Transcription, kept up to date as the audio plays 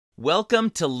Welcome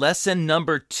to lesson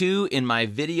number 2 in my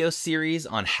video series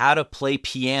on how to play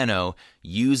piano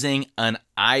using an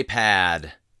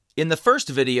iPad. In the first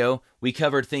video, we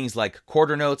covered things like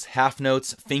quarter notes, half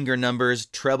notes, finger numbers,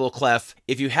 treble clef.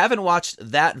 If you haven't watched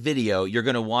that video, you're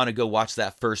going to want to go watch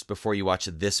that first before you watch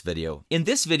this video. In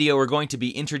this video, we're going to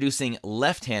be introducing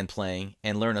left hand playing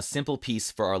and learn a simple piece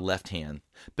for our left hand.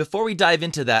 Before we dive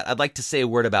into that, I'd like to say a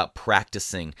word about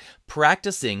practicing.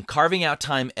 Carving out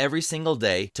time every single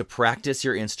day to practice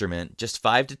your instrument, just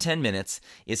 5 to 10 minutes,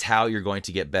 is how you're going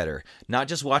to get better. Not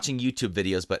just watching YouTube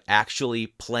videos, but actually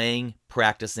playing,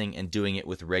 practicing, and doing it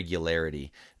with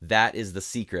regularity. That is the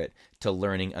secret to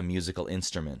learning a musical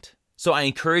instrument. So I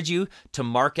encourage you to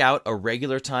mark out a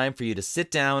regular time for you to sit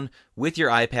down with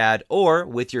your iPad or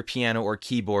with your piano or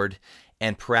keyboard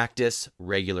and practice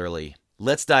regularly.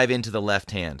 Let's dive into the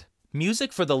left hand.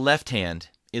 Music for the left hand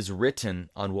is written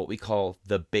on what we call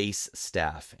the bass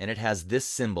staff, and it has this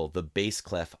symbol, the bass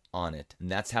clef, on it,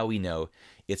 and that's how we know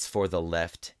it's for the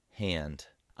left hand.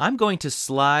 I'm going to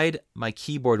slide my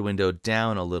keyboard window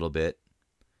down a little bit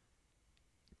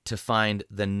to find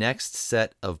the next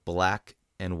set of black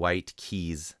and white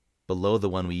keys below the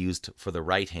one we used for the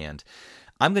right hand.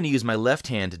 I'm going to use my left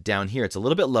hand down here. It's a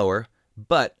little bit lower,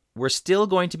 but we're still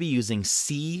going to be using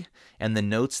C and the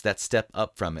notes that step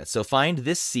up from it. So find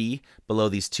this C below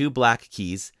these two black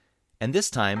keys, and this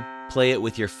time play it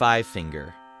with your 5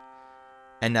 finger.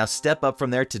 And now step up from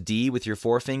there to D with your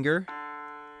 4 finger,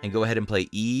 and go ahead and play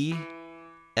E,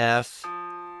 F,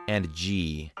 and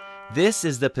G. This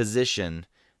is the position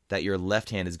that your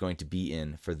left hand is going to be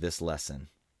in for this lesson.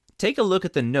 Take a look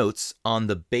at the notes on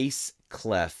the bass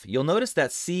clef. You'll notice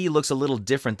that C looks a little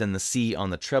different than the C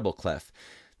on the treble clef.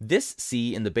 This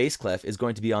C in the bass clef is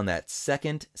going to be on that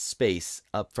second space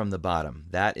up from the bottom.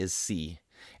 That is C.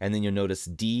 And then you'll notice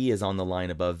D is on the line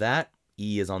above that,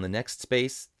 E is on the next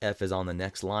space, F is on the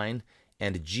next line,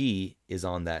 and G is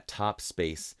on that top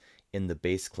space in the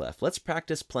bass clef. Let's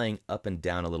practice playing up and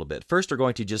down a little bit. First, we're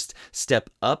going to just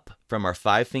step up from our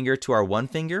 5 finger to our 1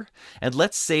 finger, and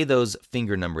let's say those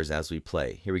finger numbers as we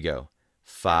play. Here we go.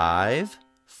 5,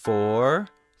 4,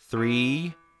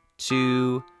 3,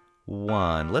 2,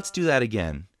 1. Let's do that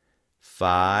again.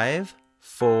 5,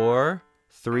 4,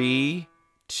 3,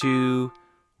 2,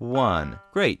 1.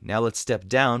 Great. Now let's step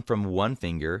down from 1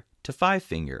 finger to 5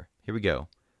 finger. Here we go.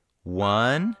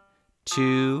 1,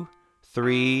 2,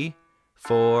 3,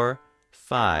 4,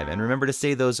 5. And remember to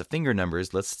say those finger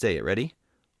numbers. Let's say it. Ready?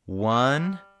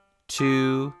 1,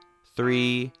 2,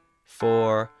 3,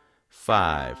 4,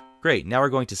 5. Great. Now we're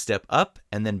going to step up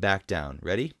and then back down.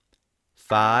 Ready?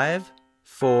 5,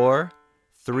 4,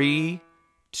 3,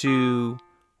 2,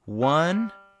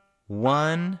 1,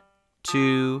 1,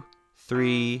 2,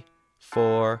 3,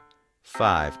 4,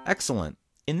 5. Excellent.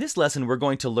 In this lesson, we're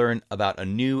going to learn about a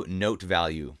new note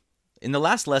value. In the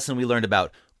last lesson, we learned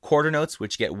about quarter notes,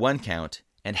 which get 1 count,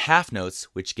 and half notes,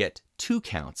 which get 2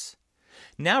 counts.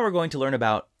 Now we're going to learn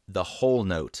about the whole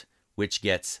note, which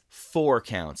gets 4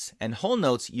 counts. And whole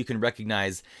notes you can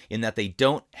recognize in that they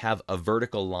don't have a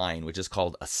vertical line, which is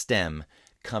called a stem,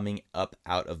 coming up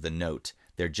out of the note.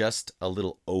 They're just a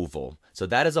little oval. So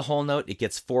that is a whole note. It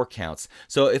gets 4 counts.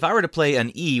 So if I were to play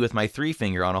an E with my 3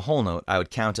 finger on a whole note, I would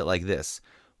count it like this.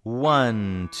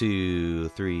 1, 2,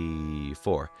 3,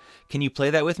 4. Can you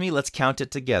play that with me? Let's count it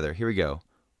together. Here we go.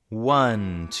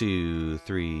 1, 2,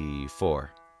 3,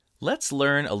 4. Let's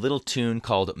learn a little tune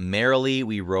called Merrily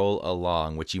We Roll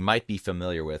Along, which you might be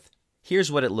familiar with.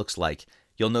 Here's what it looks like.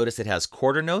 You'll notice it has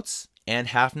quarter notes and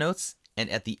half notes, and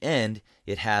at the end,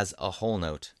 it has a whole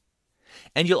note.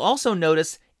 And you'll also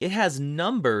notice it has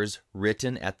numbers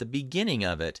written at the beginning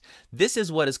of it. This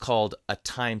is what is called a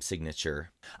time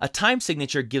signature. A time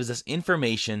signature gives us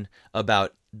information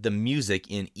about the music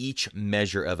in each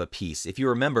measure of a piece. If you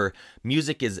remember,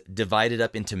 music is divided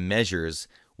up into measures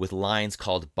with lines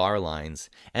called bar lines,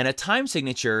 and a time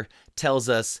signature tells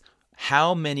us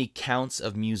how many counts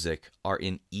of music are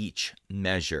in each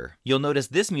measure. You'll notice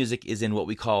this music is in what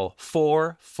we call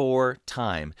 4/4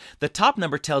 time. The top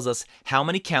number tells us how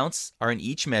many counts are in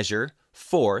each measure,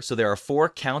 4, so there are 4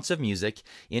 counts of music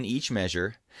in each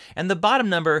measure. And the bottom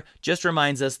number just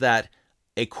reminds us that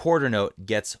a quarter note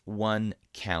gets 1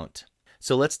 count.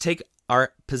 So let's take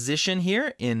our position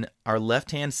here in our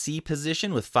left hand C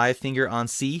position with 5 finger on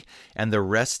C and the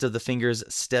rest of the fingers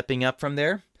stepping up from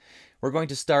there. We're going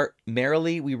to start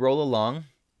Merrily We Roll Along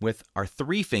with our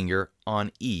 3 finger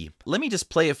on E. Let me just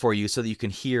play it for you so that you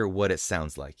can hear what it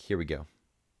sounds like. Here we go.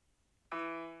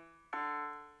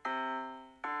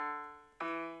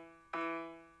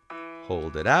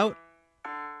 Hold it out.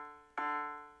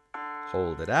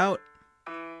 Hold it out.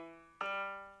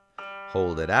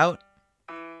 hold it out.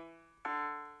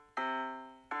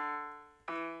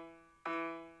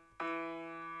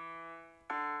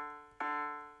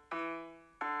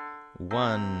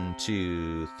 One,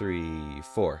 two, three,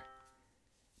 four.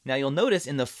 Now you'll notice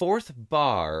in the fourth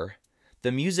bar,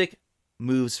 the music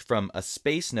moves from a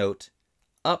space note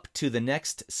up to the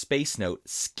next space note,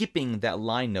 skipping that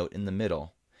line note in the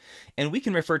middle. And we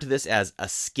can refer to this as a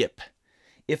skip.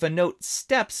 If a note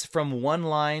steps from one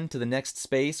line to the next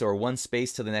space or one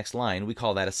space to the next line, we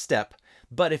call that a step.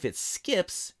 But if it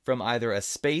skips from either a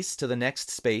space to the next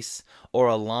space or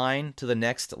a line to the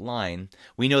next line,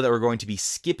 we know that we're going to be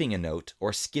skipping a note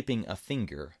or skipping a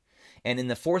finger. And in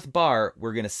the fourth bar,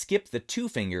 we're going to skip the 2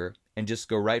 finger and just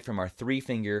go right from our 3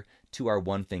 finger to our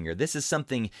 1 finger. This is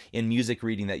something in music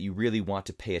reading that you really want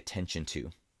to pay attention to.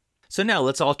 So now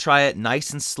let's all try it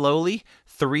nice and slowly.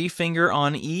 3 finger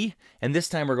on E, and this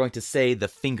time we're going to say the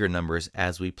finger numbers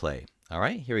as we play. All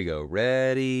right, here we go.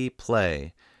 Ready,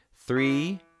 play.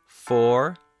 3,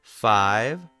 4,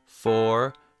 5,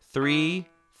 4, 3,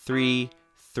 3,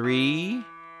 3,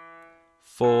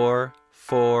 4,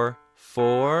 4,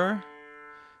 4,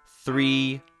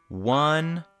 3,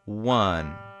 1,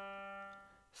 1,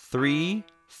 3,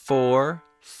 4,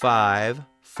 5,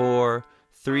 4,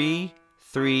 3,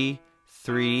 3,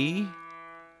 3,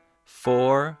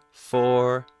 4,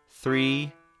 4,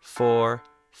 3, 4,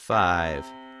 5,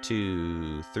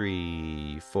 2,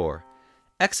 3, 4.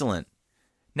 Excellent.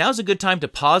 Now's a good time to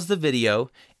pause the video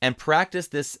and practice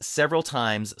this several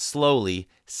times slowly,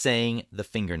 saying the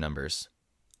finger numbers.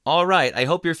 All right, I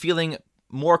hope you're feeling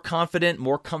more confident,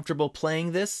 more comfortable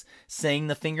playing this, saying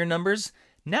the finger numbers.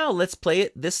 Now let's play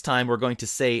it. This time we're going to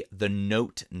say the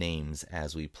note names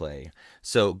as we play.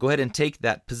 So go ahead and take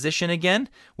that position again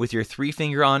with your 3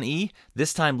 finger on E.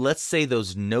 This time let's say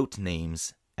those note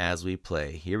names as we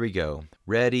play. Here we go.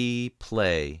 Ready,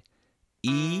 play.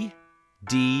 E,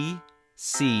 D,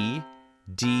 C,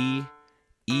 D,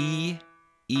 E,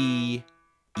 E,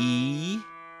 E,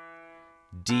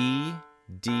 D,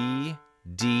 D,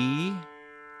 D,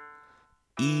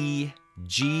 E,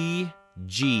 G,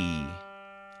 G,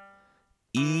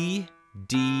 E,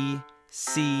 D,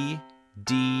 C,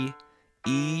 D,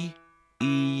 E,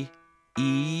 E,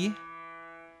 E,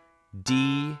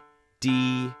 D,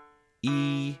 D,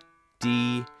 E,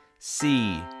 D,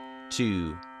 C,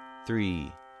 2,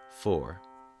 3, 4.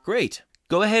 Great.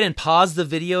 Go ahead and pause the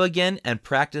video again and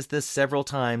practice this several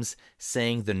times,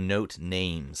 saying the note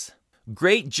names.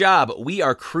 Great job. We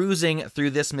are cruising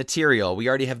through this material. We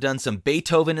already have done some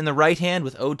Beethoven in the right hand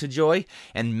with Ode to Joy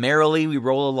and Merrily We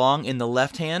Roll Along in the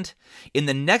left hand. In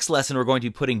the next lesson, we're going to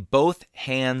be putting both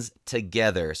hands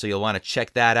together, so you'll want to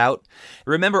check that out.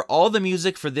 Remember, all the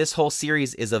music for this whole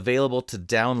series is available to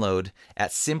download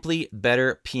at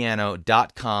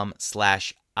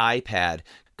simplybetterpiano.com/iPad.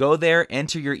 Go there,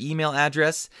 enter your email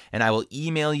address, and I will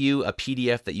email you a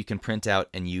PDF that you can print out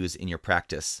and use in your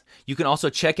practice. You can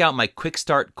also check out my Quick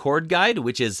Start Chord Guide,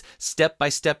 which is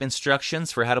step-by-step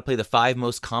instructions for how to play the 5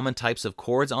 most common types of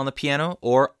chords on the piano,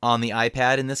 or on the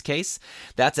iPad in this case.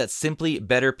 That's at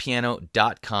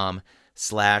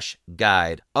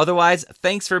simplybetterpiano.com/guide. Otherwise,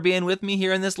 thanks for being with me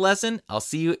here in this lesson. I'll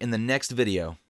see you in the next video.